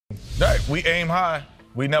we aim high,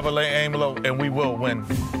 we never aim low, and we will win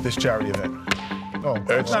this charity event. Oh,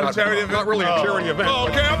 it's not a charity event. Not really a charity event. Oh,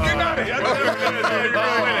 okay, I'm getting out of here.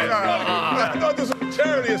 I thought this was a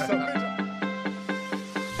charity or something.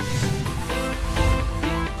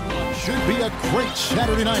 Should be a great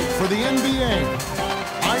Saturday night for the NBA.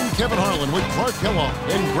 I'm Kevin Harlan with Clark Kellogg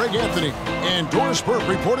and Greg Anthony, and Doris Burke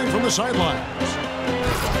reporting from the sidelines.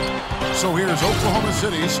 So here's Oklahoma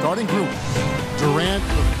City's starting group. Durant,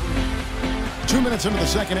 2 minutes into the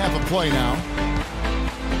second half of play now.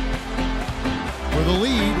 For the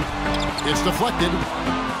lead, it's deflected.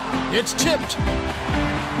 It's tipped.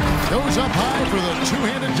 Goes up high for the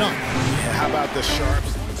two-handed dunk. Yeah, how about the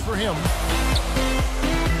sharps? It's for him.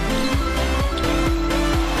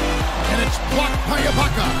 And it's blocked by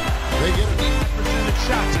Ibaka. They get 80%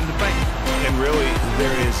 shots in the bank. And really,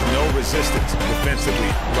 there is no resistance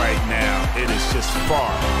defensively right now. It is just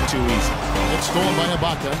far too easy. It's stolen by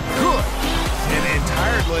Ibaka. Good. And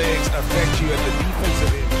tired legs affect you at the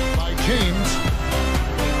defensive end. By James.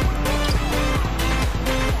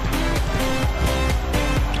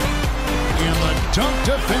 And the dunk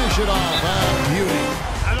to finish it off. Beauty.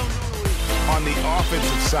 I don't know. On the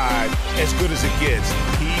offensive side, as good as it gets,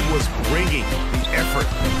 he was bringing the effort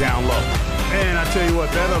down low. And I tell you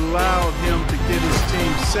what, that allowed him to get his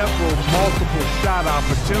team several multiple shot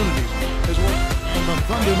opportunities. And the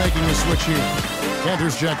Thunder making the switch here.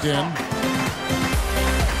 Panthers checked in.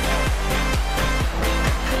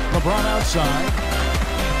 LeBron outside.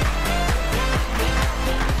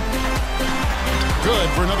 Good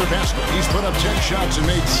for another basket. He's put up 10 shots and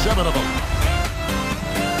made 7 of them.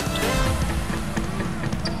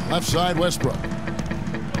 Left side, Westbrook.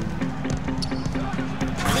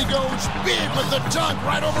 He goes big with the dunk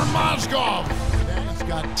right over Mozgov. He's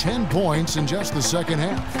got 10 points in just the second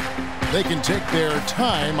half. They can take their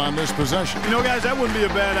time on this possession. You know, guys, that wouldn't be a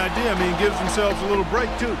bad idea. I mean, gives themselves a little break,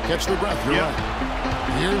 too. Catch their breath. You're right.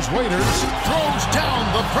 Here's Waiters. Throws down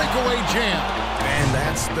the breakaway jam. And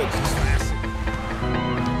that's the classic.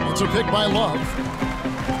 It's a pick by Love.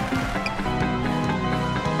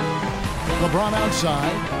 LeBron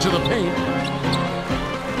outside to the paint.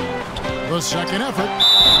 The second effort,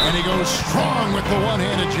 and he goes strong with the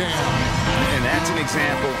one-handed jam. And that's an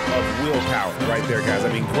example of willpower right there, guys.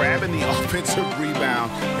 I mean, grabbing the offensive rebound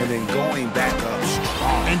and then going back up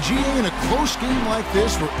strong. And GA, in a close game like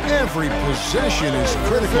this, where every possession is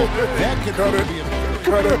critical, that could really be a...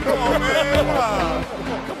 Cut it. Come on, man.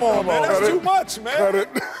 Come on, man. That's too much, man. Cut it.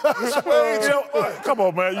 That's way too much. Come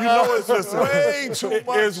on, man. You know it's way too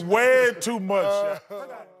much. It's way too much.